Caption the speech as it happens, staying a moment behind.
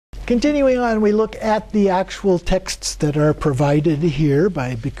Continuing on, we look at the actual texts that are provided here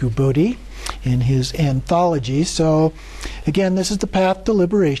by Bhikkhu Bodhi in his anthology. So, again, this is the path to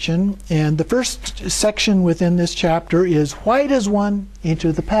liberation, and the first section within this chapter is, why does one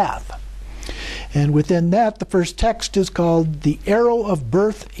enter the path? And within that, the first text is called The Arrow of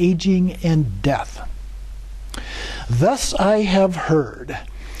Birth, Aging, and Death. Thus I have heard,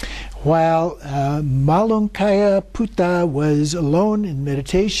 while Malankaya Putta was alone in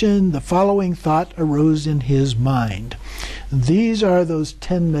meditation, the following thought arose in his mind. These are those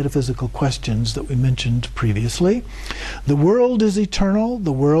 10 metaphysical questions that we mentioned previously. The world is eternal,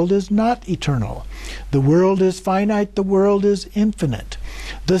 the world is not eternal. The world is finite, the world is infinite.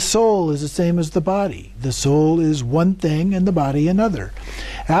 The soul is the same as the body. The soul is one thing and the body another.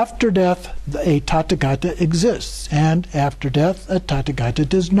 After death, a Tathagata exists, and after death, a Tathagata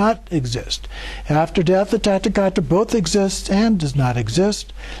does not exist. After death, the Tathagata both exists and does not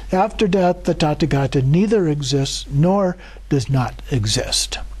exist. After death, the Tathagata neither exists nor does not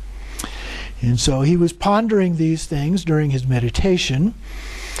exist. And so he was pondering these things during his meditation,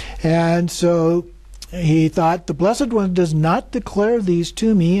 and so he thought, the Blessed One does not declare these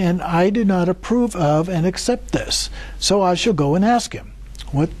to me, and I do not approve of and accept this. So I shall go and ask him,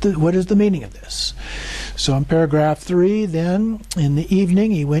 what is the meaning of this? So in paragraph 3, then, in the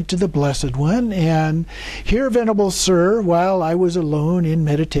evening, he went to the Blessed One, and here, Venerable Sir, while I was alone in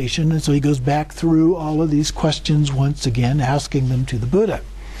meditation, and so he goes back through all of these questions once again, asking them to the Buddha.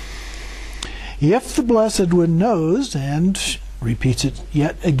 If the Blessed One knows, and repeats it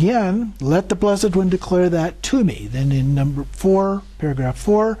yet again, let the Blessed One declare that to me. Then in number 4, paragraph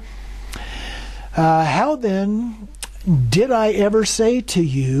 4, how then did I ever say to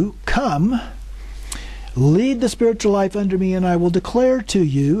you, come, lead the spiritual life under me, and I will declare to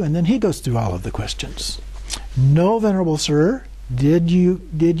you, and then he goes through all of the questions. No, Venerable Sir, did you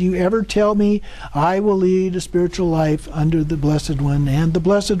ever tell me I will lead a spiritual life under the Blessed One, and the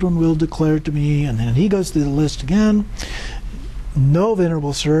Blessed One will declare to me, and then he goes through the list again. No,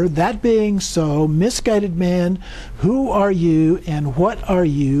 Venerable Sir, that being so, misguided man, who are you and what are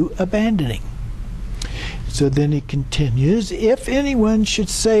you abandoning? So then he continues, if anyone should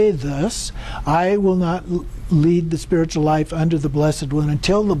say thus, I will not lead the spiritual life under the Blessed One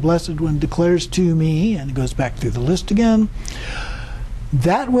until the Blessed One declares to me, and it goes back through the list again,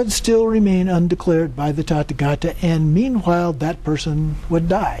 that would still remain undeclared by the Tathagata, and meanwhile that person would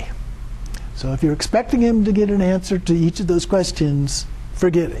die. So if you're expecting him to get an answer to each of those questions,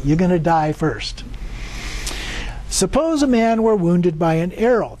 forget it. You're going to die first. Suppose a man were wounded by an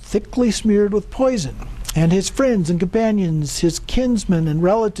arrow thickly smeared with poison, and his friends and companions, his kinsmen and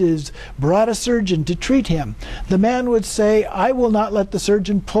relatives brought a surgeon to treat him. The man would say, I will not let the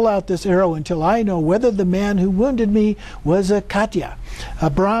surgeon pull out this arrow until I know whether the man who wounded me was a Katya, a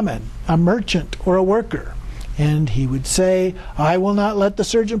Brahmin, a merchant, or a worker. And he would say, I will not let the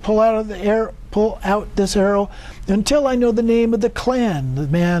surgeon pull out this arrow until I know the name of the clan, the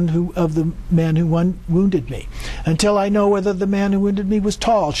man who wounded me, until I know whether the man who wounded me was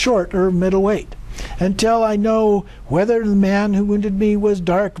tall, short, or middleweight, until I know whether the man who wounded me was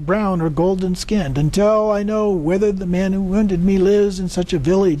dark brown or golden skinned, until I know whether the man who wounded me lives in such a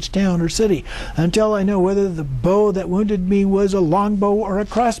village, town, or city, until I know whether the bow that wounded me was a longbow or a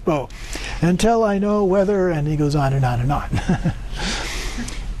crossbow, until I know whether, and he goes on and on and on.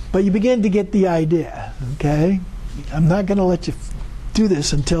 But you begin to get the idea, okay? I'm not going to let you do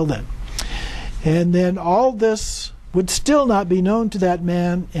this until then. And then all this would still not be known to that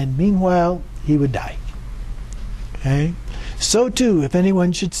man, and meanwhile he would die. Okay? So too, if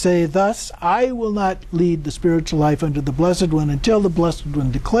anyone should say thus, I will not lead the spiritual life under the Blessed One until the Blessed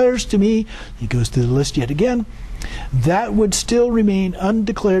One declares to me, he goes through the list yet again, that would still remain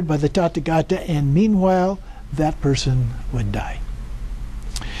undeclared by the Tathagata, and meanwhile that person would die.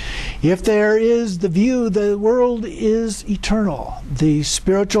 If there is the view the world is eternal, the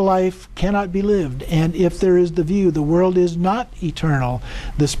spiritual life cannot be lived, and if there is the view the world is not eternal,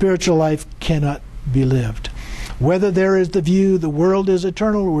 the spiritual life cannot be lived. Whether there is the view the world is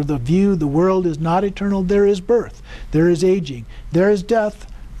eternal or the view the world is not eternal, there is birth, there is aging, there is death,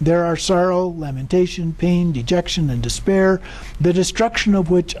 there are sorrow, lamentation, pain, dejection, and despair, the destruction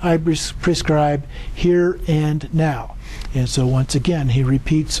of which I prescribe here and now. And so once again, he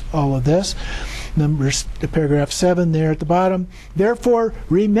repeats all of this. Paragraph 7 there at the bottom. Therefore,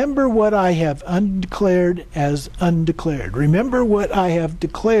 remember what I have undeclared as undeclared. Remember what I have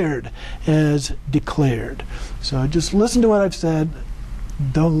declared as declared. So just listen to what I've said.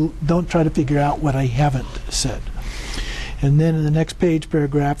 Don't try to figure out what I haven't said. And then in the next page,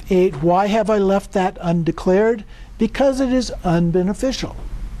 paragraph 8, why have I left that undeclared? Because it is unbeneficial.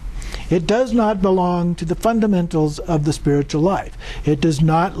 It does not belong to the fundamentals of the spiritual life. It does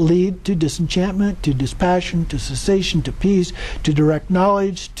not lead to disenchantment, to dispassion, to cessation, to peace, to direct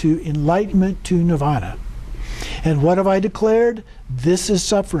knowledge, to enlightenment, to nirvana. And what have I declared? This is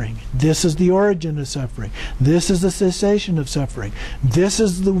suffering. This is the origin of suffering. This is the cessation of suffering. This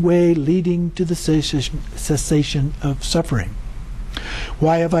is the way leading to the cessation of suffering.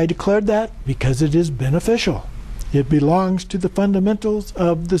 Why have I declared that? Because it is beneficial. It belongs to the fundamentals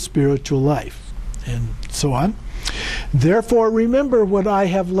of the spiritual life, and so on. Therefore, remember what I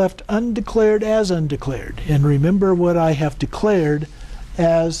have left undeclared as undeclared, and remember what I have declared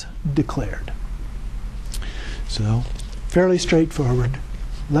as declared. So, fairly straightforward.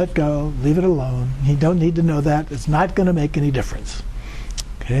 Let go, leave it alone. You don't need to know that. It's not going to make any difference.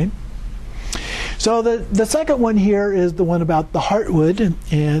 Okay? So the second one here is the one about the heartwood,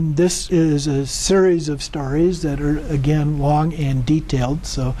 and this is a series of stories that are, again, long and detailed,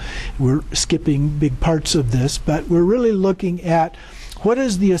 so we're skipping big parts of this, but we're really looking at what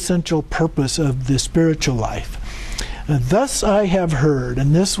is the essential purpose of the spiritual life. Thus I have heard,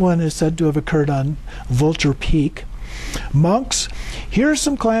 and this one is said to have occurred on Vulture Peak. Monks, here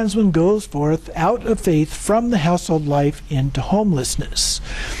some clansman goes forth out of faith from the household life into homelessness.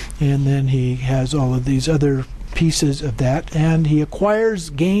 And then he has all of these other pieces of that, and he acquires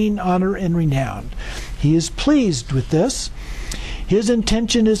gain, honor, and renown. He is pleased with this. His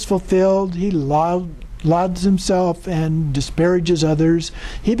intention is fulfilled. He lauds himself and disparages others.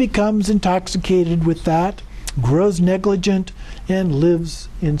 He becomes intoxicated with that, grows negligent, and lives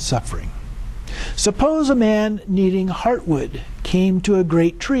in suffering. Suppose a man needing heartwood came to a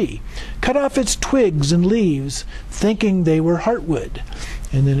great tree, cut off its twigs and leaves, thinking they were heartwood.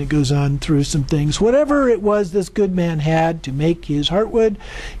 And then it goes on through some things. Whatever it was this good man had to make his heartwood,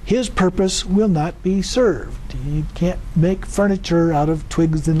 his purpose will not be served. You can't make furniture out of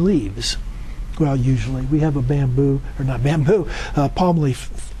twigs and leaves. Well, usually. We have a bamboo, or not bamboo, palm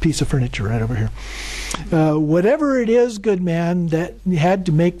leaf piece of furniture right over here. Whatever it is, good man, that had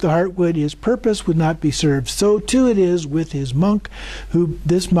to make the heartwood, his purpose would not be served. So too it is with his monk,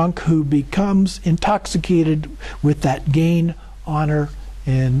 this monk who becomes intoxicated with that gain, honor,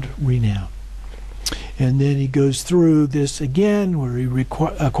 and renown. And then he goes through this again, where he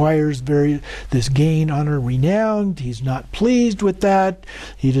acquires this gain, honor, renown. He's not pleased with that.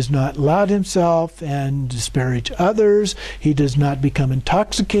 He does not laud himself and disparage others. He does not become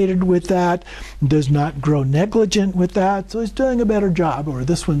intoxicated with that. Does not grow negligent with that. So he's doing a better job, or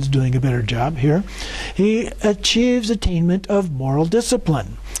this one's doing a better job here. He achieves attainment of moral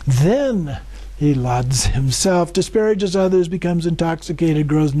discipline. Then he lauds himself, disparages others, becomes intoxicated,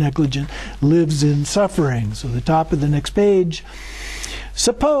 grows negligent, lives in suffering. So the top of the next page.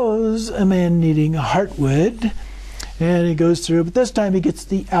 Suppose a man needing a heartwood, and he goes through, but this time he gets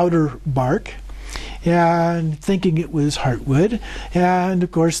the outer bark, and thinking it was heartwood, and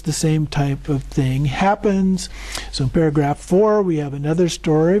of course the same type of thing happens. So in paragraph 4 we have another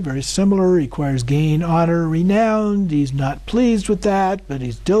story, very similar. He acquires gain, honor, renown. He's not pleased with that, but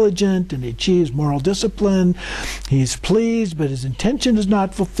he's diligent and he achieves moral discipline. He's pleased, but his intention is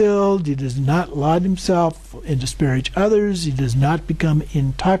not fulfilled. He does not laud himself and disparage others. He does not become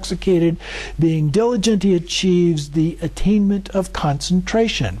intoxicated. Being diligent, he achieves the attainment of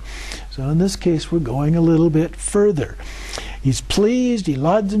concentration. So in this case, we're going a little bit further. He's pleased, he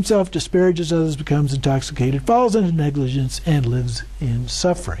lauds himself, disparages others, becomes intoxicated, falls into negligence, and lives in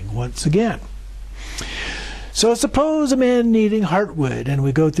suffering once again. So suppose a man needing heartwood, and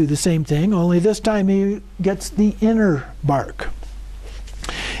we go through the same thing, only this time he gets the inner bark.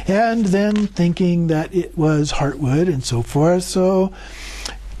 And then thinking that it was heartwood and so forth, so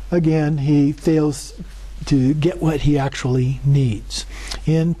again, he fails to get what he actually needs.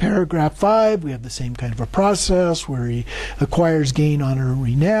 In paragraph 5, we have the same kind of a process where he acquires gain, honor, and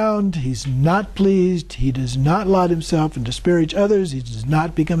renown. He's not pleased. He does not laud himself and disparage others. He does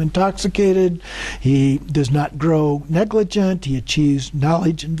not become intoxicated. He does not grow negligent. He achieves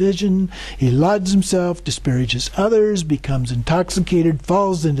knowledge and vision. He lauds himself, disparages others, becomes intoxicated,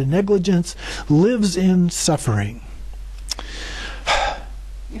 falls into negligence, lives in suffering.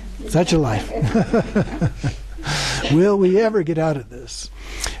 Such a life. Will we ever get out of this?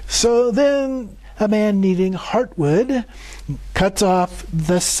 So then a man needing heartwood cuts off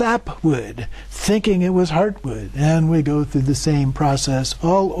the sapwood, thinking it was heartwood. And we go through the same process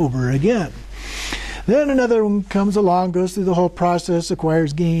all over again. Then another one comes along, goes through the whole process,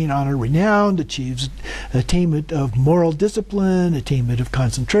 acquires gain, honor, renown, achieves attainment of moral discipline, attainment of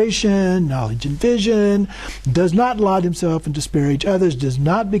concentration, knowledge and vision, does not laud himself and disparage others, does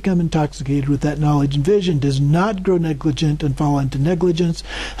not become intoxicated with that knowledge and vision, does not grow negligent and fall into negligence,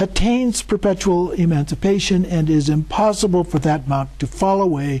 attains perpetual emancipation, and is impossible for that monk to fall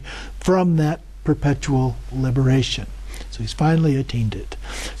away from that perpetual liberation. So he's finally attained it.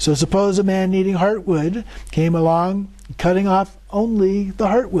 So suppose a man needing heartwood came along, cutting off only the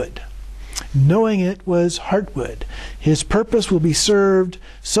heartwood, knowing it was heartwood. His purpose will be served.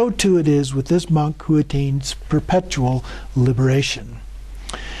 So too it is with this monk who attains perpetual liberation.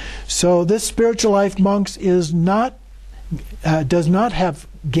 So this spiritual life, monks, does not have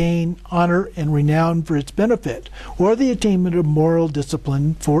gain, honor, and renown for its benefit, or the attainment of moral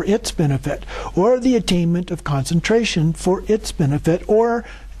discipline for its benefit, or the attainment of concentration for its benefit, or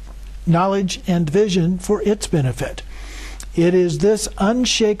knowledge and vision for its benefit. It is this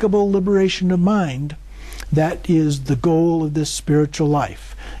unshakable liberation of mind that is the goal of this spiritual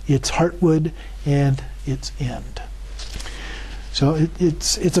life, its heartwood and its end. So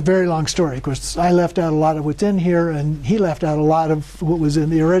it's a very long story. Of course, I left out a lot of what's in here, and he left out a lot of what was in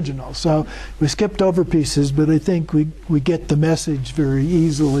the original. So we skipped over pieces, but I think we get the message very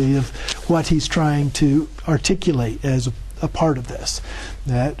easily of what he's trying to articulate as a part of this.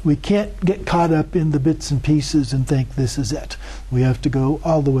 That we can't get caught up in the bits and pieces and think this is it. We have to go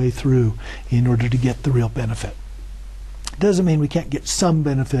all the way through in order to get the real benefit. Doesn't mean we can't get some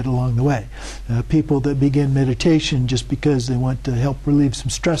benefit along the way. People that begin meditation just because they want to help relieve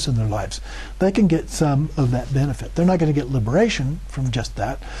some stress in their lives, they can get some of that benefit. They're not going to get liberation from just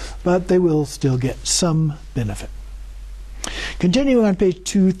that, but they will still get some benefit. Continuing on page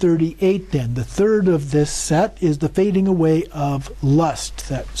 238 then, the third of this set is the fading away of lust,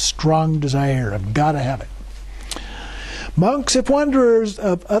 that strong desire of gotta have it. Monks, if wanderers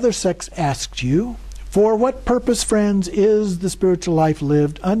of other sects asked you, for what purpose, friends, is the spiritual life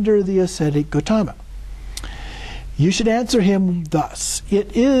lived under the ascetic Gautama? You should answer him thus: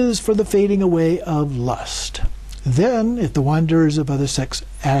 it is for the fading away of lust. Then, if the wanderers of other sects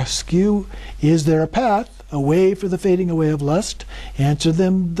ask you, is there a path, a way for the fading away of lust? Answer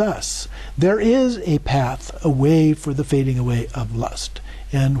them thus: there is a path, a way for the fading away of lust.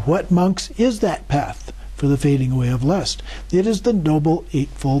 And what, monks, is that path for the fading away of lust? It is the Noble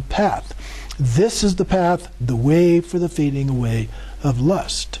Eightfold Path. This is the path, the way for the fading away of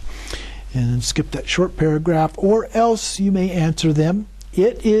lust. And then skip that short paragraph. Or else you may answer them: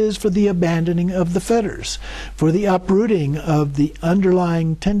 it is for the abandoning of the fetters, for the uprooting of the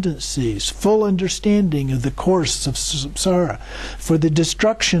underlying tendencies, full understanding of the course of samsara, for the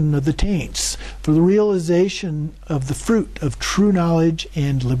destruction of the taints, for the realization of the fruit of true knowledge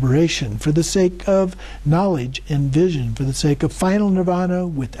and liberation, for the sake of knowledge and vision, for the sake of final nirvana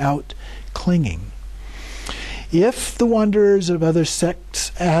without clinging. If the wanderers of other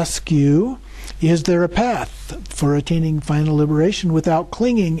sects ask you, is there a path for attaining final liberation without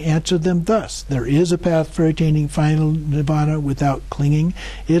clinging? Answer them thus: there is a path for attaining final nirvana without clinging.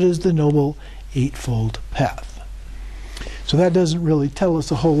 It is the Noble Eightfold Path. So that doesn't really tell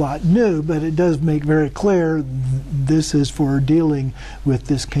us a whole lot new, but it does make very clear this is for dealing with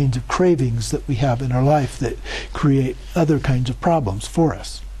this kinds of cravings that we have in our life that create other kinds of problems for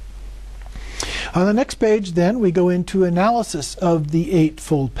us. On the next page, then, we go into analysis of the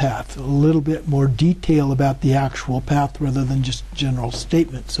Eightfold Path, a little bit more detail about the actual path rather than just general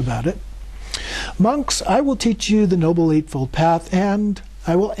statements about it. Monks, I will teach you the Noble Eightfold Path, and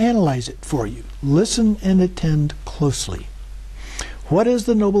I will analyze it for you. Listen and attend closely. What is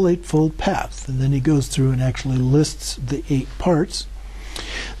the Noble Eightfold Path? And then he goes through and actually lists the 8 parts.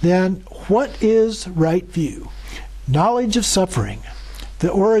 Then, what is right view? Knowledge of suffering,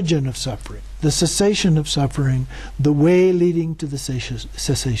 the origin of suffering, the cessation of suffering, the way leading to the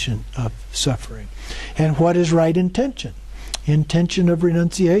cessation of suffering. And what is right intention? Intention of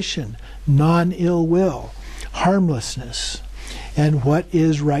renunciation, non-ill will, harmlessness. And what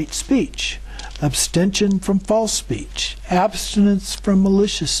is right speech? Abstention from false speech, abstinence from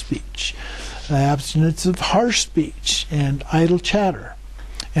malicious speech, abstinence of harsh speech and idle chatter.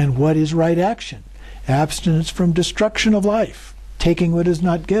 And what is right action? Abstinence from destruction of life, taking what is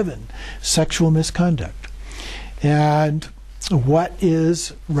not given, sexual misconduct. And what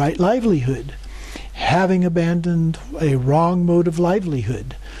is right livelihood? Having abandoned a wrong mode of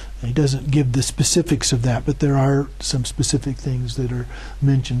livelihood. He doesn't give the specifics of that, but there are some specific things that are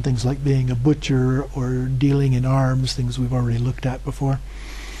mentioned, things like being a butcher or dealing in arms, things we've already looked at before.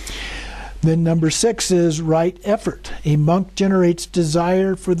 Then number 6 is right effort. A monk generates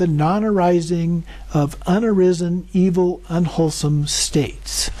desire for the non-arising of unarisen, evil, unwholesome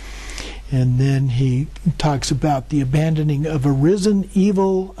states. And then he talks about the abandoning of arisen,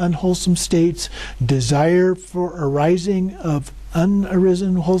 evil, unwholesome states, desire for arising of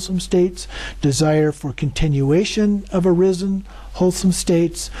unarisen, wholesome states, desire for continuation of arisen, wholesome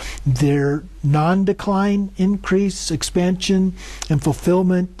states, their non-decline, increase, expansion, and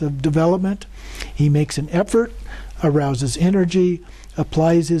fulfillment of development. He makes an effort, arouses energy,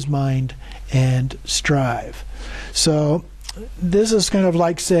 applies his mind, and strive. So this is kind of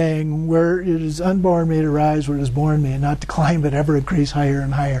like saying, where it is unborn may it arise, where it is born may it not decline, but ever increase higher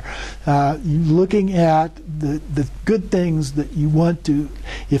and higher. Looking at the good things that you want to,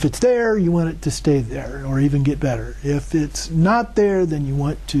 if it's there, you want it to stay there or even get better. If it's not there, then you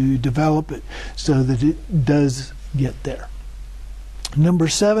want to develop it so that it does get there. Number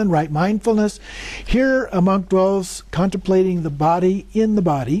 7, right mindfulness. Here a monk dwells contemplating the body in the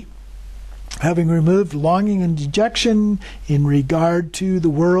body, having removed longing and dejection in regard to the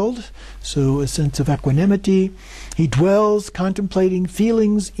world, so a sense of equanimity. He dwells contemplating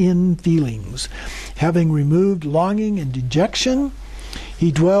feelings in feelings. Having removed longing and dejection,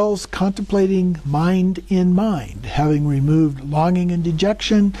 he dwells contemplating mind in mind. Having removed longing and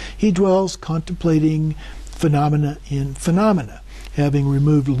dejection, he dwells contemplating phenomena in phenomena. Having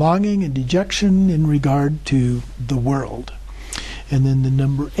removed longing and dejection in regard to the world. And then the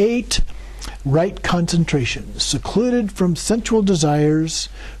number 8, right concentration. Secluded from sensual desires,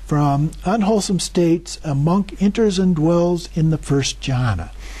 from unwholesome states, a monk enters and dwells in the first jhana,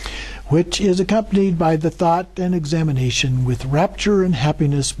 which is accompanied by the thought and examination with rapture and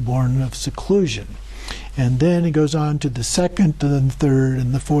happiness born of seclusion. And then he goes on to the second and the third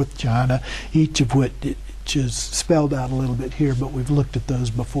and the fourth jhana, each of which is spelled out a little bit here, but we've looked at those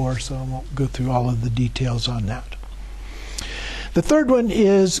before, so I won't go through all of the details on that. The third one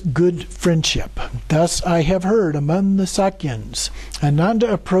is good friendship. Thus I have heard among the Sakyans, Ananda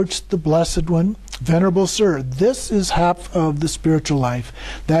approached the Blessed One, Venerable Sir, this is half of the spiritual life.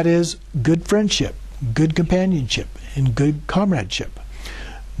 That is good friendship, good companionship, and good comradeship.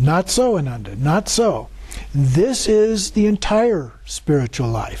 Not so, Ananda, not so. This is the entire spiritual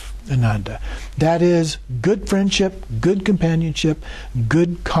life, Ananda. That is good friendship, good companionship,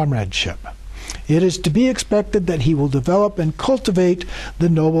 good comradeship. It is to be expected that he will develop and cultivate the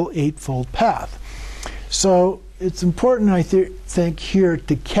Noble Eightfold Path. So it's important, I think, here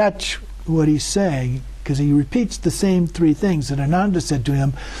to catch what he's saying, because he repeats the same 3 things that Ananda said to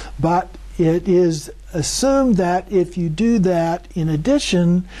him, but it is assumed that if you do that, in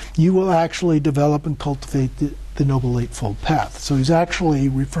addition, you will actually develop and cultivate the Noble Eightfold Path. So he's actually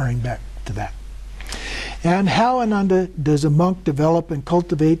referring back to that. And how, Ananda, does a monk develop and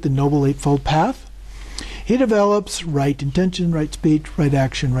cultivate the Noble Eightfold Path? He develops right intention, right speech, right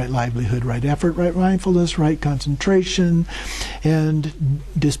action, right livelihood, right effort, right mindfulness, right concentration, and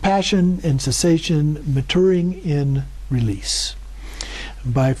dispassion and cessation, maturing in release.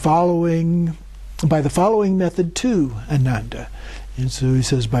 By the following method too, Ananda. And so he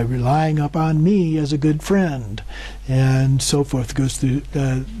says, by relying upon me as a good friend, and so forth. Goes through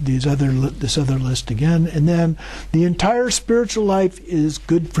this other list again. And then the entire spiritual life is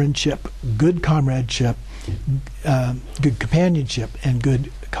good friendship, good comradeship, good companionship, and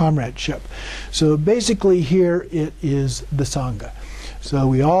good comradeship. So basically here it is the Sangha. So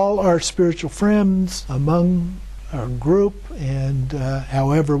we all are spiritual friends among our group, and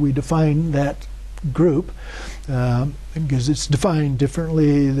however we define that group, because it's defined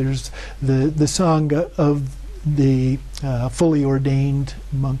differently. There's the Sangha of the fully ordained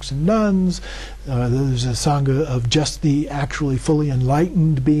monks and nuns. There's a Sangha of just the actually fully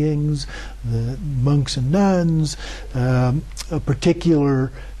enlightened beings, the monks and nuns, a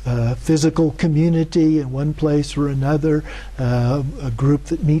particular physical community in one place or another, a group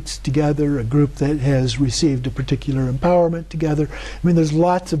that meets together, a group that has received a particular empowerment together. I mean, there's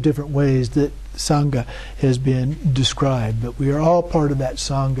lots of different ways that Sangha has been described, but we are all part of that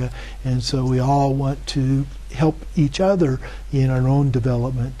Sangha, and so we all want to help each other in our own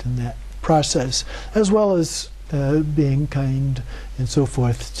development in that process, as well as being kind and so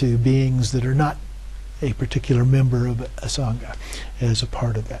forth to beings that are not a particular member of a Sangha as a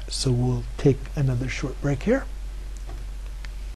part of that. So we'll take another short break here.